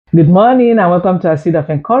Good morning and welcome to our seed of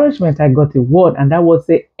encouragement. I got a word, and that was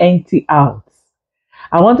the empty out.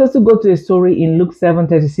 I want us to go to a story in Luke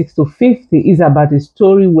 7:36 to 50. It's about a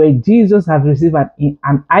story where Jesus has received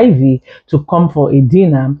an ivy to come for a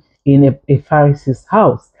dinner in a Pharisee's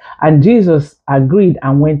house. And Jesus agreed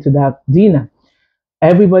and went to that dinner.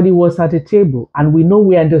 Everybody was at a table, and we know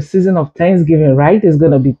we are in the season of Thanksgiving, right? It's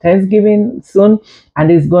going to be Thanksgiving soon,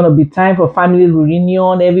 and it's going to be time for family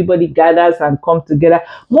reunion. Everybody gathers and come together.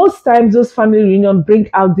 Most times, those family reunion bring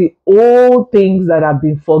out the old things that have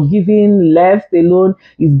been forgiven, left alone,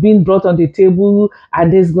 is being brought on the table,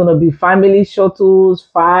 and there's going to be family shuttles,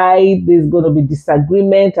 fight. There's going to be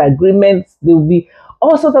disagreement, agreements. There will be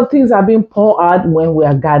all sorts of things are being poured out when we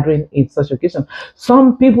are gathering in such occasion.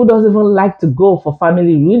 Some people don't even like to go for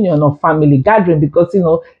family reunion or family gathering because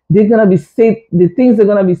they're gonna be said the things they're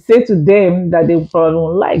gonna be said to them that they probably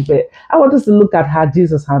won't like. But I want us to look at how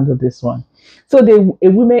Jesus handled this one. So a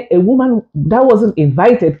woman that wasn't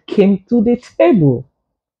invited came to the table.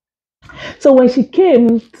 So when she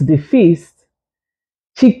came to the feast,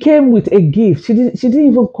 she came with a gift. She didn't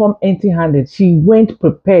even come empty-handed. She went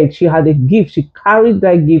prepared. She had a gift. She carried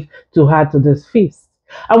that gift to her to this feast.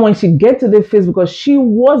 And when she get to the feast, because she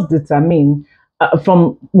was determined,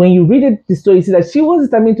 from when you read the story, you see that she was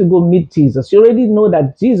determined to go meet Jesus. She already know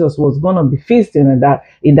that Jesus was gonna be feasting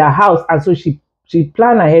in that house, and so she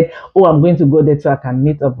planned ahead. Oh, I'm going to go there so I can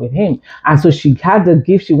meet up with him. And so she had the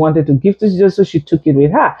gift she wanted to give to Jesus, so she took it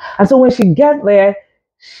with her. And so when she got there,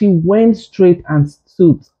 she went straight and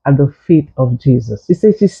stood at the feet of Jesus. She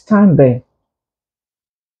said she stand there.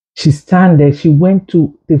 She stand there. She went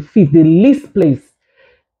to the feet, the least place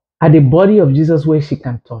at the body of Jesus where she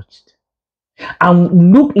can touch.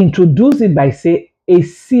 And Luke introduced it by saying, a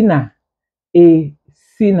sinner, a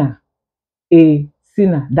sinner, a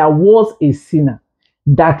sinner. That was a sinner.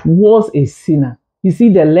 That was a sinner. You see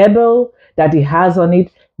the label that he has on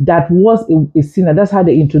it. That was a sinner. That's how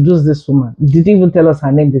they introduced this woman. They didn't even tell us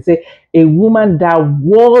her name. They say a woman that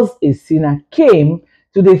was a sinner came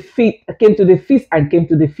to the feast and came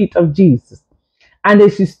to the feet of Jesus. And then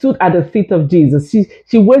she stood at the feet of Jesus.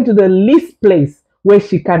 She went to the least place where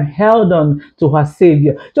she can held on to her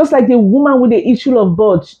Savior. Just like the woman with the issue of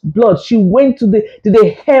blood, she went to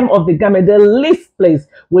the hem of the garment, the least place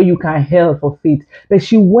where you can held for feet. But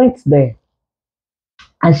she went there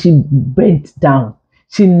and she bent down.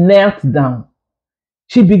 She knelt down.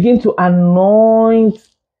 She began to anoint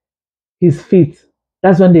his feet.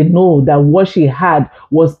 That's when they know that what she had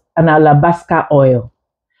was an alabaster oil.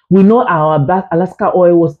 We know our alabaster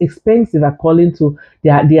oil was expensive according to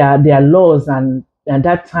their laws, and at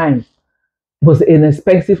that time was an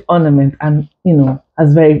expensive ornament, and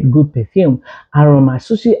has very good perfume aroma.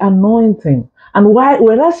 So she anointed him. And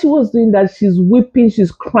whereas she was doing that, she's weeping,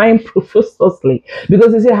 she's crying profusely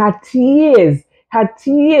because they say her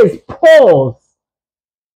tears poured.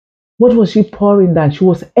 What was she pouring down? She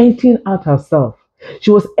was emptying out herself.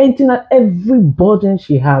 She was emptying out every burden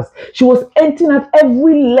she has. She was emptying out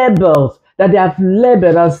every labels that they have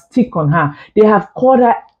labeled and stick on her. They have called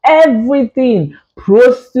her everything: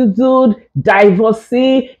 prostitute,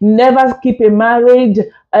 divorcee, never keep a marriage,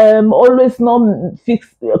 always not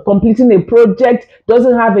completing a project,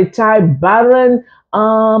 doesn't have a child, barren,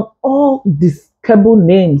 all these capable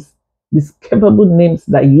names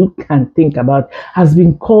that you can think about has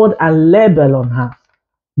been called a label on her.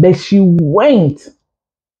 But she went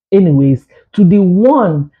anyways to the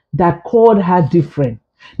one that called her different,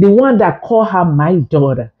 the one that called her my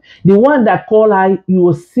daughter, the one that called her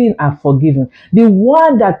your sin are forgiven, the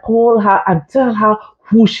one that called her and tell her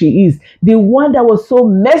who she is, the one that was so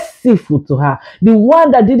merciful to her, the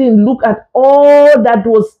one that didn't look at all that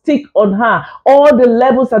was stick on her, all the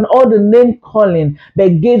levels and all the name calling,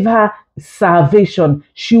 but gave her salvation.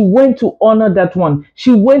 She went to honor that one.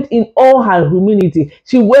 She went in all her humility.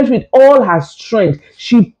 She went with all her strength.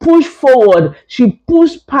 She pushed forward. She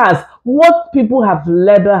pushed past what people have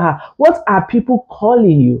labeled her. What are people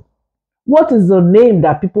calling you? What is the name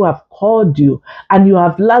that people have called you, and you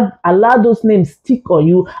have allowed those names stick on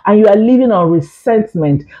you, and you are living on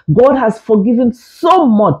resentment? God has forgiven so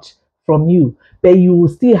much from you, but you will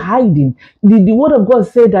still hiding. The word of God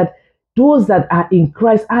said that those that are in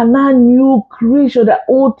Christ are now new creation, that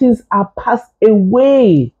all things are passed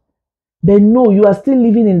away. But no, you are still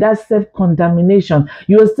living in that self-condemnation.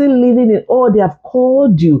 You are still living in all they have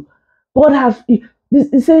called you. God has, he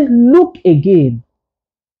said, look again.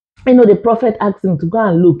 The prophet asked him to go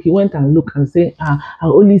and look. He went and looked and said, I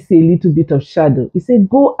only see a little bit of shadow. He said,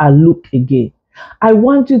 go and look again. I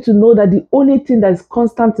want you to know that the only thing that is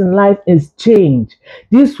constant in life is change.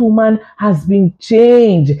 This woman has been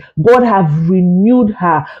changed. God have renewed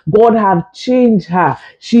her. God have changed her.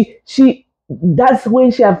 That's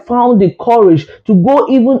when she had found the courage to go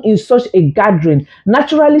even in such a gathering.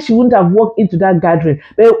 Naturally, she wouldn't have walked into that gathering.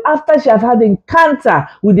 But after she had had the encounter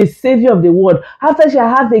with the Savior of the world, after she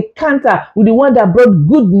had had the encounter with the one that brought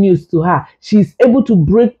good news to her, she's able to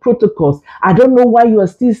break protocols. I don't know why you are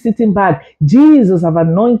still sitting back. Jesus have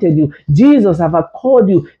anointed you. Jesus have called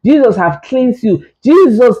you. Jesus have cleansed you.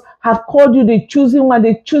 Jesus have called you the chosen one,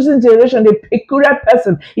 the chosen generation, the peculiar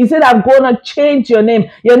person. He said, I'm going to change your name.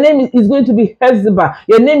 Your name is going to be Hezekiah.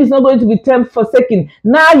 Your name is not going to be forsaken.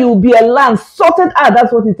 Now you will be a lamb sorted out.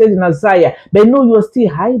 That's what he said in Isaiah. But no, you are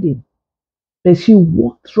still hiding. But she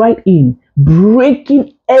walked right in,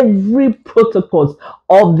 breaking every protocol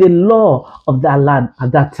of the law of that land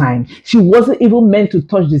at that time. She wasn't even meant to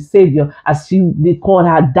touch the Savior, as they called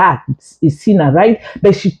her that, a sinner, right?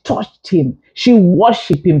 But she touched him. She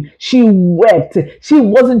worshipped him. She wept. She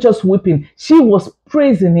wasn't just weeping. She was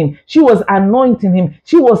praising him. She was anointing him.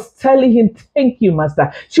 She was telling him, thank you,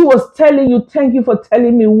 Master. She was telling you, thank you for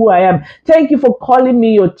telling me who I am. Thank you for calling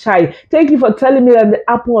me your child. Thank you for telling me that I'm the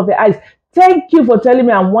apple of your eyes. Thank you for telling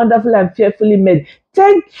me I'm wonderfully and fearfully made.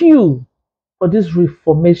 Thank you for this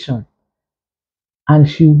reformation. And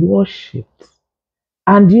she worshipped.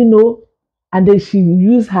 And and then she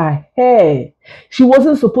used her hair. She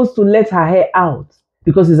wasn't supposed to let her hair out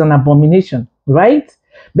because it's an abomination, right?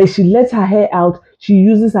 But she let her hair out. She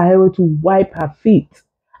uses her hair to wipe her feet.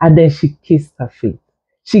 And then she kissed her feet.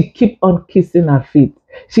 She keep on kissing her feet.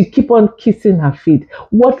 She keep on kissing her feet.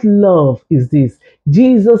 What love is this?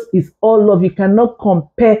 Jesus is all love. You cannot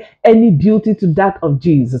compare any beauty to that of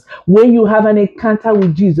Jesus. When you have an encounter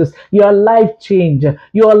with Jesus, your life change.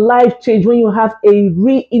 Your life change when you have a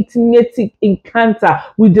re-intimate encounter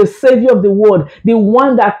with the Savior of the world, the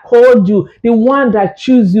one that called you, the one that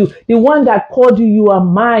chose you, the one that called you, you are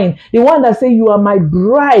mine, the one that said you are my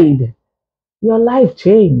bride. Your life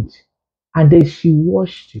changed. And then she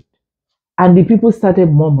worshipped. And the people started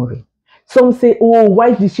murmuring. Some say, oh,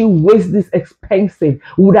 why did she waste this expensive?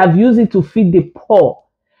 Would have used it to feed the poor.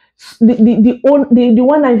 The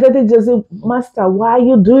one I invited just said, Master, why are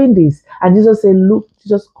you doing this? And Jesus said, look,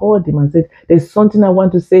 Jesus called him and said, there's something I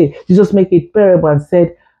want to say. Jesus made a parable and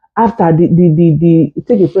said, after take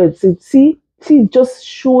a parable, said, see, just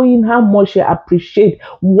showing how much she appreciates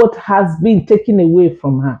what has been taken away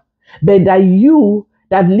from her. But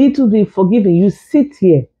that little bit forgiven, you sit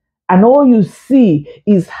here and all you see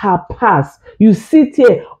is her past. You sit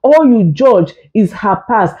here, all you judge is her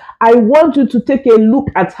past. I want you to take a look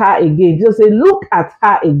at her again. Just say, look at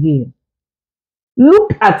her again.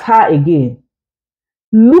 Look at her again.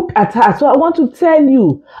 Look at her. So I want to tell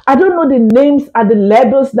you, I don't know the names and the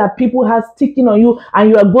labels that people have sticking on you and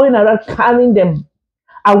you are going around carrying them.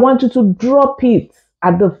 I want you to drop it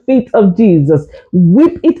at the feet of Jesus.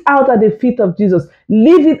 Whip it out at the feet of Jesus.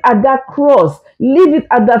 Leave it at that cross. Leave it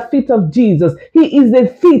at the feet of Jesus. He is the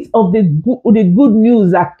feet of the good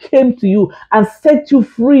news that came to you and set you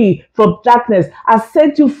free from darkness. I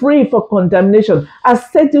set you free from condemnation. I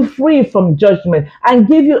set you free from judgment and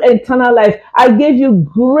give you eternal life. I gave you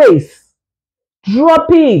grace. Drop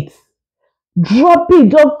it. Drop it.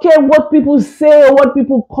 Don't care what people say or what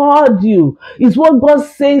people called you. It's what God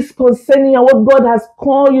says concerning you and what God has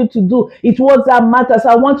called you to do. It's what that matters.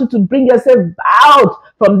 I want you to bring yourself out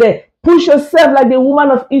from there. Push yourself like the woman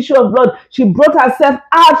of issue of blood. She brought herself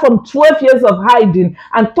out from 12 years of hiding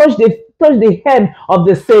and touched the hem of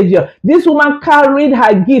the Savior. This woman carried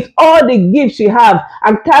her gift, all the gifts she had,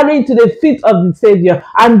 and carried to the feet of the Savior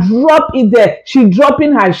and drop it there. She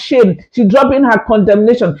dropping her shame. She dropping her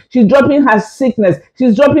condemnation. She's dropping her sickness.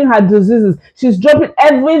 She's dropping her diseases. She's dropping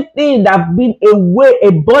everything that's been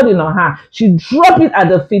a burden on her. She dropped it at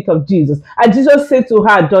the feet of Jesus. And Jesus said to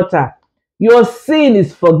her, daughter, your sin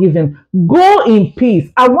is forgiven. Go in peace.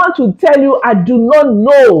 I want to tell you, I do not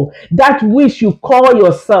know that which you call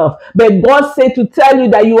yourself. But God said to tell you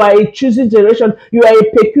that you are a chosen generation. You are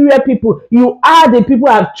a peculiar people. You are the people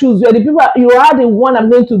I've chosen. You are the one I'm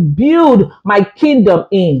going to build my kingdom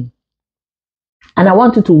in. And I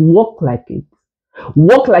want you to walk like it.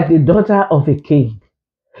 Walk like the daughter of a king.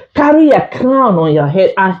 Carry a crown on your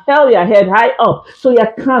head and held your head high up so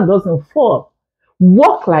your crown doesn't fall.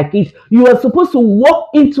 Walk like it. You are supposed to walk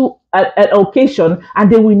into an occasion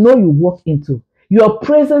and they will know you walk into. Your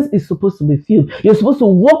presence is supposed to be filled. You're supposed to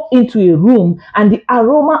walk into a room and the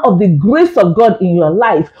aroma of the grace of God in your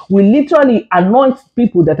life will literally anoint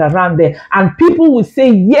people that are around there. And people will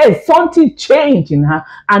say, yes, something changed in her,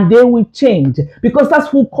 and they will change because that's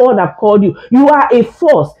who God have called you. You are a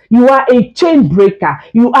force. You are a chain breaker.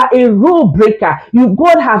 You are a rule breaker.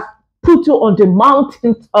 God have put you on the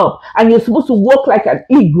mountain top and you're supposed to walk like an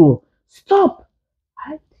eagle. Stop.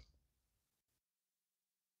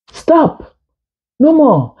 Stop. No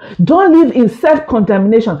more. Don't live in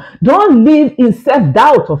self-condemnation. Don't live in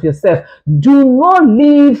self-doubt of yourself. Do not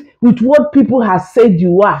live with what people have said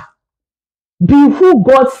you are. Be who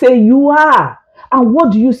God say you are. And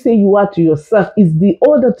what do you say you are to yourself is the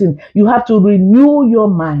other thing. You have to renew your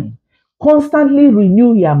mind. Constantly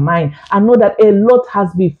renew your mind and know that a lot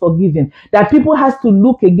has been forgiven. That people has to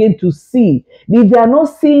look again to see. If they are not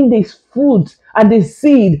seeing this fruit and the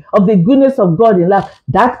seed of the goodness of God in life,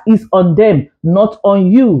 that is on them, not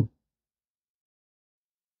on you.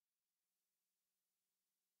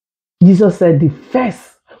 Jesus said the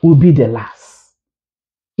first will be the last.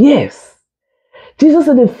 Yes. Jesus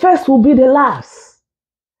said the first will be the last.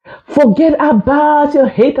 Forget about your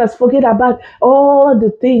haters. Forget about all the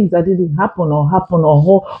things that didn't happen or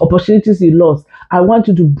all opportunities you lost. I want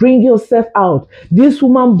you to bring yourself out. This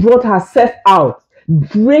woman brought herself out.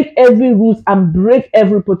 Break every rule and break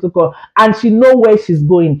every protocol, and she know where she's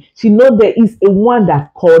going. She know there is a one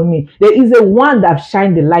that called me. There is a one that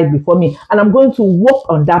shined the light before me, and I'm going to walk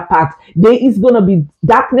on that path. There is going to be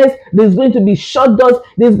darkness. There's going to be shut doors.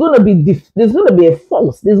 There's going to be a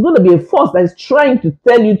force. There's going to be a force that is trying to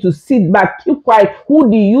tell you to sit back, keep quiet. Who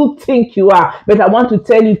do you think you are? But I want to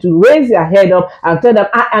tell you to raise your head up and tell them,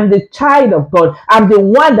 I am the child of God. I'm the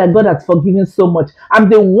one that God has forgiven so much. I'm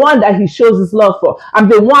the one that He shows His love for. I'm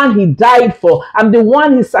the one He died for. I'm the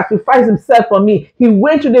one He sacrificed Himself for me. He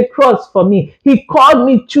went to the cross for me. He called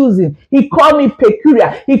me choosing. He called me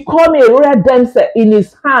peculiar. He called me a royal dancer in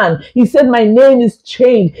His hand. He said my name is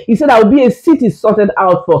changed. He said I will be a city sorted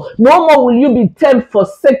out for. No more will you be tempted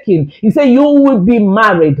forsaken. He said you will be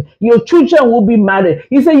married. Your children will be married.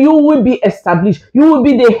 He said you will be established. You will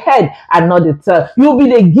be the head and not the tail. You will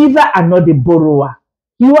be the giver and not the borrower.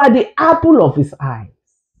 You are the apple of His eye.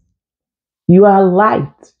 You are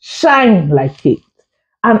light, shine like it,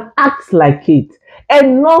 and act like it.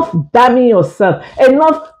 Enough damning yourself,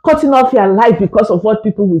 enough cutting off your life because of what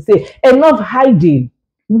people will say, enough hiding.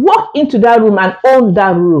 Walk into that room and own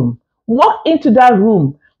that room. Walk into that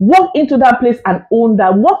room, walk into that place and own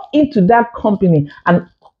that. Walk into that company and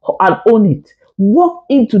own it. Walk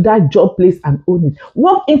into that job place and own it.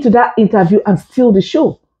 Walk into that interview and steal the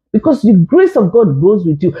show. Because the grace of God goes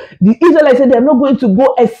with you. The Israelites said they're not going to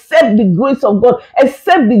go except the grace of God,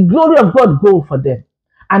 except the glory of God go for them.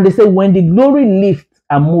 And they say when the glory lifts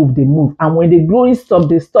and move, they move. And when the glory stops,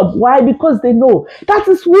 they stop. Why? Because they know that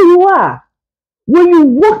is who you are. When you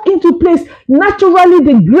walk into place, naturally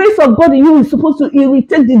the grace of God in you is supposed to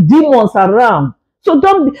irritate the demons around. So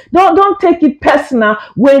don't take it personal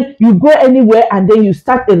when you go anywhere and then you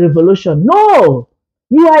start a revolution. No,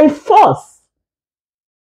 you are a force.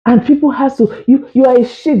 And people have to, you are a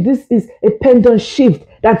shift. This is a pendant shift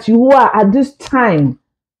that you are at this time.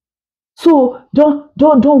 So don't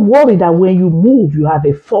worry that when you move, you have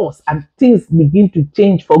a force and things begin to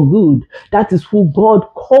change for good. That is who God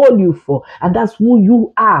called you for. And that's who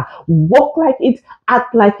you are. Walk like it,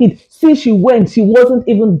 act like it. See, she went, she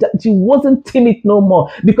wasn't timid no more.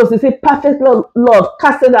 Because they say perfect love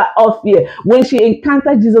casted her off fear. When she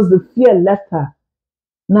encountered Jesus, the fear left her.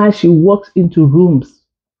 Now she walks into rooms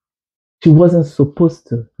she wasn't supposed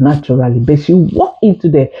to naturally, but she walked into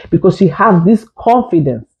there because she has this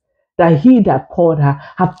confidence that He that called her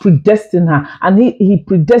have predestined her, and he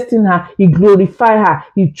predestined her, He glorified her,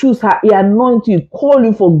 He chose her, He anointed you, called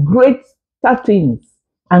you for greater things,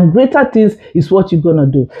 and greater things is what you're gonna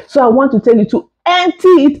do. So I want to tell you to empty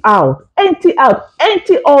it out, empty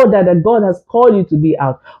all that God has called you to be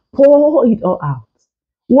out, pour it all out.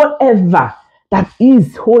 Whatever that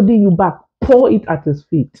is holding you back, pour it at His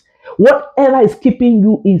feet. Whatever is keeping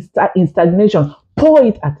you in stagnation, pour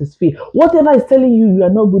it at His feet. Whatever is telling you you are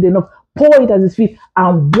not good enough, pour it at His feet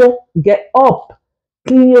and get up,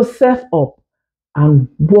 clean yourself up and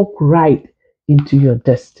walk right into your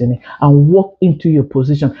destiny and walk into your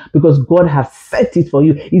position because God has set it for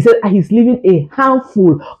you. He said He's leaving a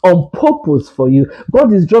handful on purpose for you.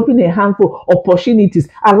 God is dropping a handful of opportunities,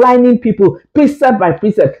 aligning people precept by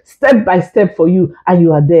precept, step by step for you, and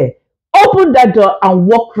you are there. Open that door and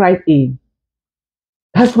walk right in.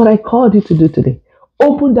 That's what I called you to do today.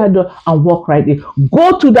 Open that door and walk right in.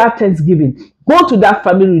 Go to that Thanksgiving. Go to that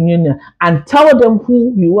family reunion and tell them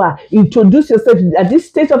who you are. Introduce yourself. At this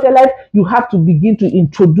stage of your life, you have to begin to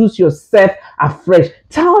introduce yourself afresh.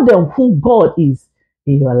 Tell them who God is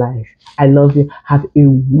in your life. I love you. Have a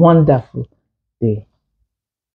wonderful day.